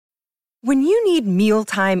When you need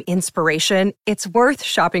mealtime inspiration, it's worth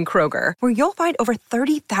shopping Kroger, where you'll find over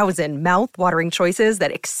 30,000 mouth-watering choices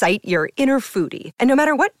that excite your inner foodie. And no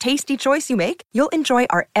matter what tasty choice you make, you'll enjoy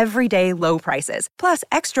our everyday low prices, plus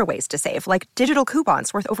extra ways to save, like digital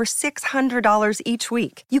coupons worth over $600 each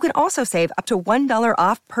week. You can also save up to $1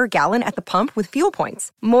 off per gallon at the pump with fuel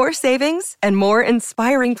points. More savings and more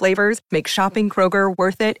inspiring flavors make shopping Kroger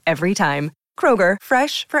worth it every time. Kroger,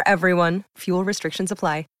 fresh for everyone. Fuel restrictions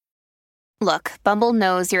apply. Look, Bumble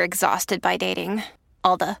knows you're exhausted by dating.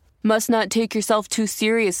 All the, must not take yourself too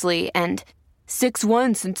seriously, and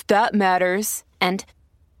 6'1" since that matters, and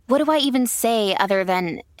what do I even say other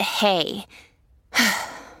than, hey?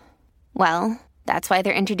 Well, that's why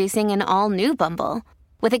they're introducing an all-new Bumble,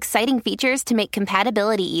 with exciting features to make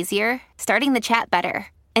compatibility easier, starting the chat better,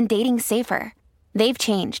 and dating safer. They've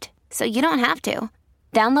changed, so you don't have to.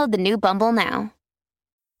 Download the new Bumble now.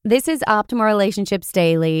 This is Optimal Relationships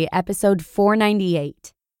Daily, episode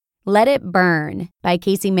 498. Let It Burn by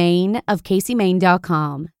Casey Main of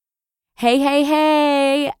CaseyMain.com.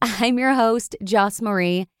 Hey, I'm your host, Joss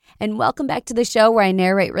Marie, and welcome back to the show where I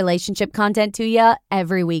narrate relationship content to you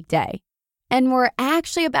every weekday. And we're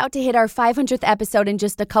actually about to hit our 500th episode in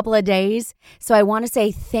just a couple of days, so I want to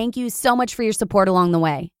say thank you so much for your support along the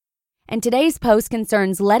way. And today's post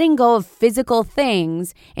concerns letting go of physical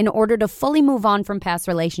things in order to fully move on from past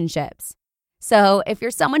relationships. So if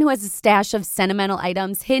you're someone who has a stash of sentimental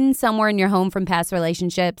items hidden somewhere in your home from past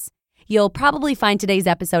relationships, you'll probably find today's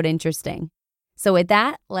episode interesting. So with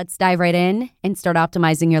that, let's dive right in and start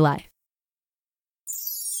optimizing your life.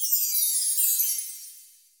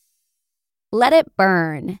 Let It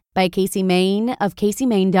Burn by Casey Main of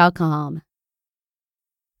CaseyMain.com.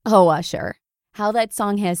 Oh, Usher. How that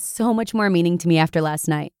song has so much more meaning to me after last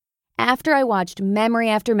night. After I watched memory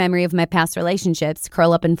after memory of my past relationships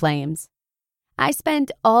curl up in flames. I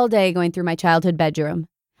spent all day going through my childhood bedroom.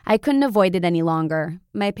 I couldn't avoid it any longer.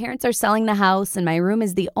 My parents are selling the house and my room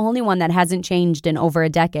is the only one that hasn't changed in over a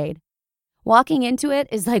decade. Walking into it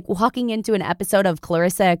is like walking into an episode of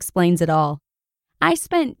Clarissa Explains It All. I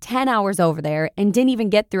spent 10 hours over there and didn't even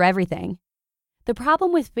get through everything. The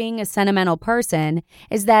problem with being a sentimental person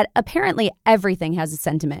is that apparently everything has a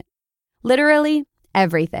sentiment. Literally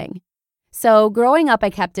everything. So growing up, I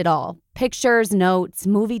kept it all. Pictures, notes,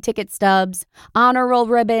 movie ticket stubs, honor roll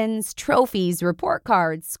ribbons, trophies, report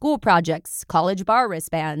cards, school projects, college bar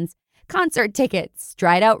wristbands, concert tickets,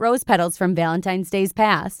 dried out rose petals from Valentine's Days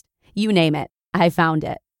past. You name it, I found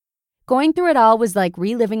it. Going through it all was like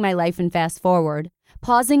reliving my life in fast forward,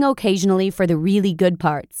 pausing occasionally for the really good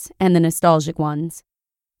parts and the nostalgic ones.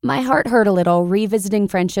 My heart hurt a little revisiting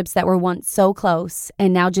friendships that were once so close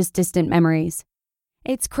and now just distant memories.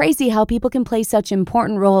 It's crazy how people can play such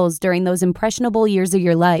important roles during those impressionable years of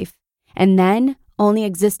your life and then only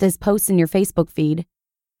exist as posts in your Facebook feed.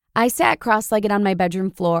 I sat cross-legged on my bedroom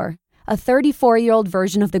floor, a 34-year-old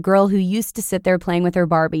version of the girl who used to sit there playing with her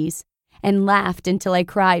Barbies, and laughed until I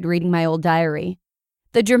cried reading my old diary.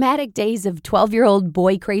 The dramatic days of 12-year-old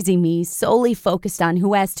boy-crazy me solely focused on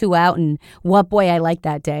who asked who out and what boy I liked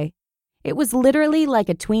that day. It was literally like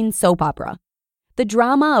a tween soap opera. The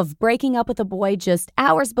drama of breaking up with a boy just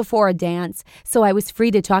hours before a dance so I was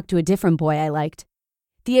free to talk to a different boy I liked.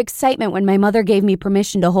 The excitement when my mother gave me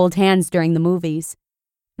permission to hold hands during the movies.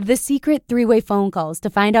 The secret three-way phone calls to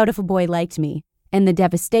find out if a boy liked me. And the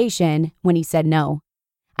devastation when he said no.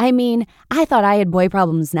 I mean, I thought I had boy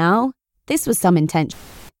problems now. This was some intense.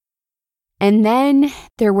 And then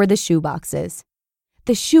there were the shoeboxes.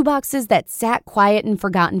 The shoeboxes that sat quiet and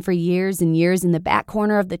forgotten for years and years in the back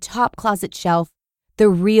corner of the top closet shelf. The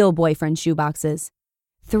real boyfriend shoeboxes.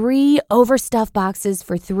 3 overstuffed boxes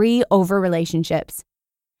for 3 over relationships.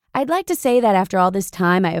 I'd like to say that after all this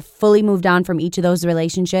time, I have fully moved on from each of those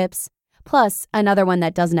relationships, plus another one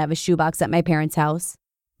that doesn't have a shoebox at my parents' house.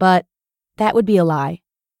 But that would be a lie.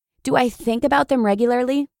 Do I think about them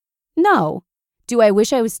regularly? No. Do I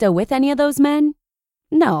wish I was still with any of those men?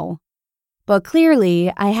 No. But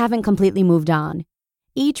clearly, I haven't completely moved on.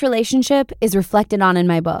 Each relationship is reflected on in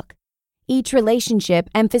my book. Each relationship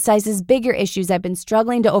emphasizes bigger issues I've been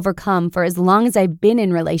struggling to overcome for as long as I've been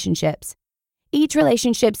in relationships. Each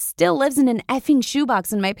relationship still lives in an effing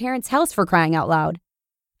shoebox in my parents' house, for crying out loud.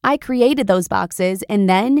 I created those boxes and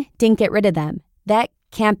then didn't get rid of them. That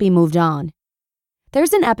can't be moved on.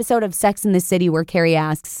 There's an episode of Sex and the City where Carrie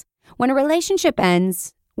asks, when a relationship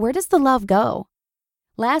ends, where does the love go?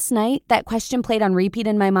 Last night, that question played on repeat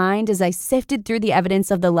in my mind as I sifted through the evidence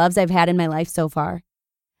of the loves I've had in my life so far.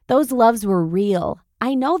 Those loves were real.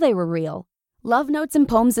 I know they were real. Love notes and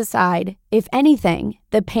poems aside, if anything,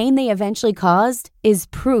 the pain they eventually caused is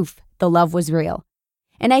proof the love was real.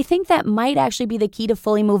 And I think that might actually be the key to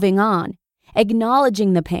fully moving on,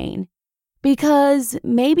 acknowledging the pain. Because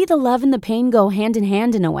maybe the love and the pain go hand in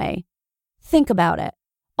hand in a way. Think about it.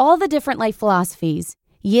 All the different life philosophies,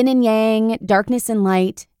 yin and yang, darkness and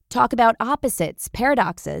light, talk about opposites,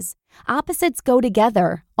 paradoxes. Opposites go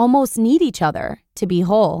together, almost need each other to be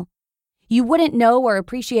whole. You wouldn't know or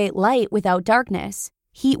appreciate light without darkness,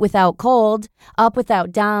 heat without cold, up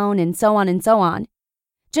without down, and so on and so on.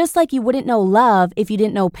 Just like you wouldn't know love if you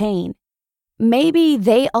didn't know pain. Maybe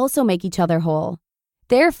they also make each other whole.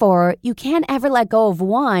 Therefore, you can't ever let go of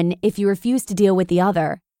one if you refuse to deal with the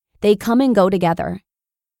other. They come and go together.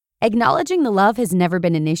 Acknowledging the love has never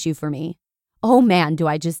been an issue for me. Oh man, do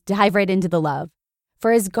I just dive right into the love.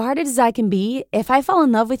 For as guarded as I can be, if I fall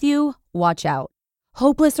in love with you, watch out.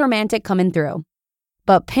 Hopeless romantic coming through.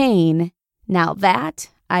 But pain, now that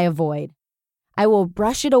I avoid. I will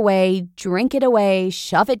brush it away, drink it away,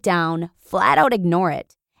 shove it down, flat out ignore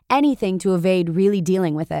it. Anything to evade really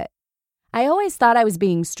dealing with it. I always thought I was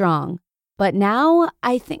being strong, but now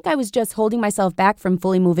I think I was just holding myself back from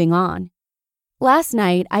fully moving on. Last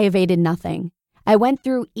night, I evaded nothing. I went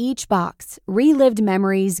through each box, relived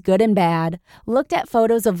memories, good and bad, looked at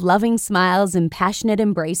photos of loving smiles and passionate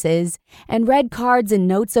embraces, and read cards and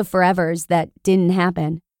notes of forevers that didn't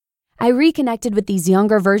happen. I reconnected with these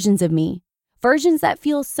younger versions of me, versions that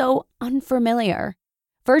feel so unfamiliar,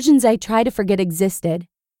 versions I try to forget existed.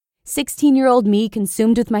 16-year-old me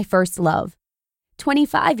consumed with my first love.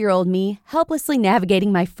 25-year-old me helplessly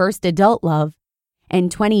navigating my first adult love.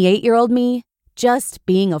 And 28-year-old me just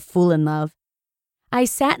being a fool in love. I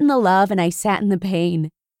sat in the love and I sat in the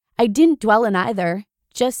pain. I didn't dwell in either,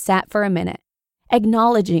 just sat for a minute,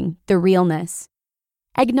 acknowledging the realness.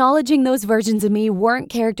 Acknowledging those versions of me weren't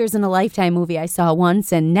characters in a Lifetime movie I saw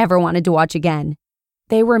once and never wanted to watch again.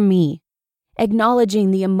 They were me.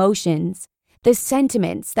 Acknowledging the emotions, the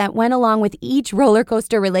sentiments that went along with each roller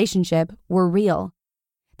coaster relationship were real.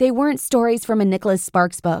 They weren't stories from a Nicholas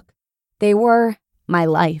Sparks book. They were my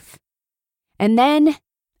life. And then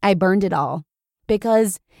I burned it all.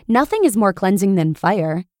 Because nothing is more cleansing than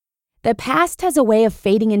fire. The past has a way of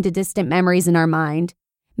fading into distant memories in our mind,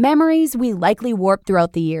 memories we likely warped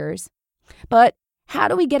throughout the years. But how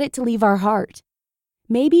do we get it to leave our heart?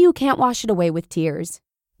 Maybe you can't wash it away with tears.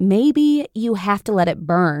 Maybe you have to let it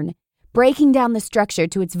burn, breaking down the structure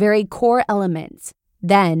to its very core elements,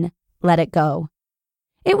 then let it go.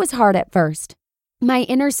 It was hard at first. My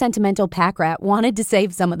inner sentimental pack rat wanted to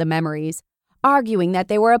save some of the memories, arguing that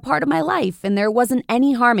they were a part of my life and there wasn't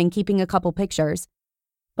any harm in keeping a couple pictures.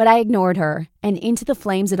 But I ignored her, and into the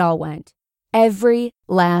flames it all went. Every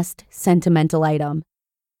last sentimental item.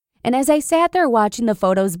 And as I sat there watching the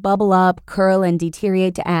photos bubble up, curl, and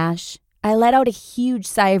deteriorate to ash, I let out a huge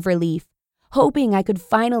sigh of relief, hoping I could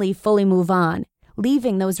finally fully move on,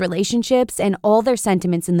 leaving those relationships and all their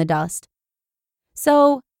sentiments in the dust.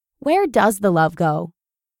 So, where does the love go?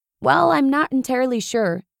 Well, I'm not entirely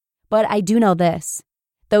sure. But I do know this.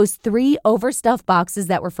 Those 3 overstuffed boxes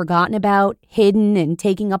that were forgotten about, hidden, and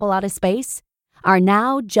taking up a lot of space are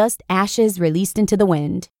now just ashes released into the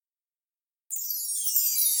wind.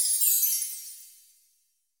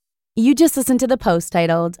 You just listened to the post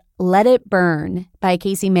titled, Let It Burn by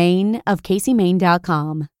Casey Main of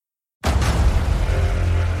CaseyMain.com.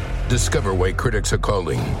 Discover why critics are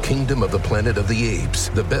calling Kingdom of the Planet of the Apes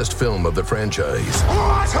the best film of the franchise.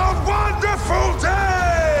 What a wonderful day!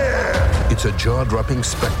 It's a jaw-dropping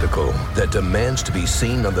spectacle that demands to be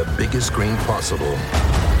seen on the biggest screen possible.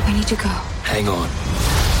 We need to go. Hang on.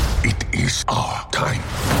 It is our time.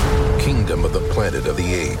 Kingdom of the Planet of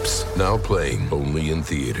the Apes. Now playing only in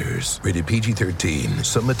theaters. Rated PG-13.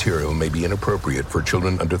 Some material may be inappropriate for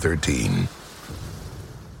children under 13.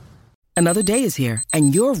 Another day is here,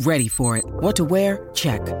 and you're ready for it. What to wear?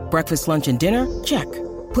 Check. Breakfast, lunch, and dinner? Check.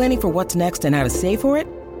 Planning for what's next and how to save for it?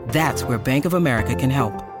 That's where Bank of America can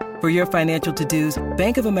help. For your financial to-dos,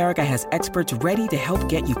 Bank of America has experts ready to help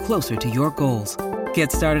get you closer to your goals.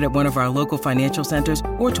 Get started at one of our local financial centers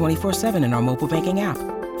or 24/7 in our mobile banking app.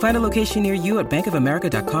 Find a location near you at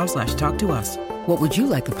bankofamerica.com/talktous. What would you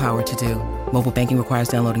like the power to do? Mobile banking requires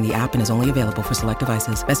downloading the app and is only available for select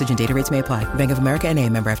devices. Message and data rates may apply. Bank of America N.A.,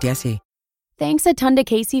 member FDIC. Thanks a ton to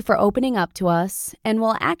Casey for opening up to us, and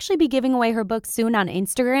we'll actually be giving away her book soon on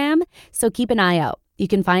Instagram, so keep an eye out. You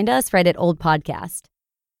can find us right at Old Podcast.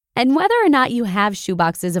 And whether or not you have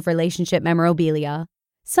shoeboxes of relationship memorabilia,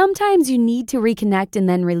 sometimes you need to reconnect and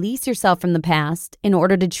then release yourself from the past in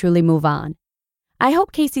order to truly move on. I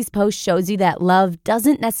hope Casey's post shows you that love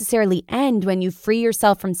doesn't necessarily end when you free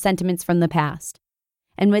yourself from sentiments from the past.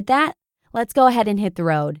 And with that, let's go ahead and hit the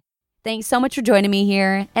road. Thanks so much for joining me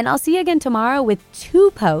here, and I'll see you again tomorrow with 2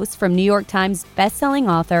 posts from New York Times bestselling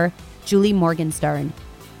author Julie Morgenstern,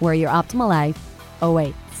 where your optimal life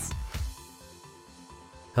awaits.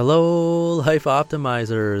 Hello, Life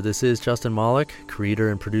Optimizer. This is Justin Malik, creator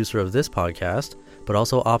and producer of this podcast, but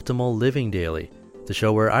also Optimal Living Daily, the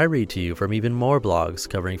show where I read to you from even more blogs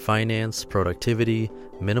covering finance, productivity,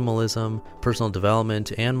 minimalism, personal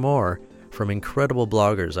development, and more, from incredible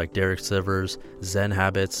bloggers like Derek Sivers, Zen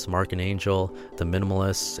Habits, Mark and Angel, The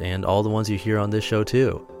Minimalists, and all the ones you hear on this show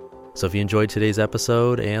too. So if you enjoyed today's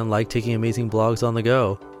episode and like taking amazing blogs on the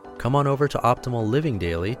go, come on over to Optimal Living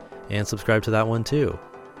Daily and subscribe to that one too.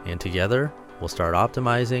 And together, we'll start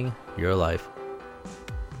optimizing your life.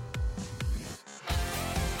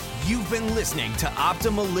 You've been listening to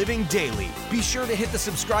Optimal Living Daily. Be sure to hit the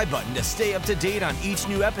subscribe button to stay up to date on each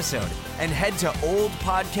new episode, and head to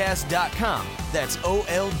oldpodcast.com. That's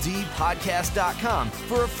OLDpodcast.com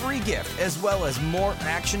for a free gift, as well as more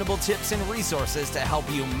actionable tips and resources to help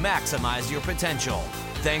you maximize your potential.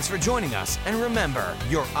 Thanks for joining us, and remember,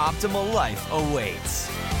 your optimal life awaits.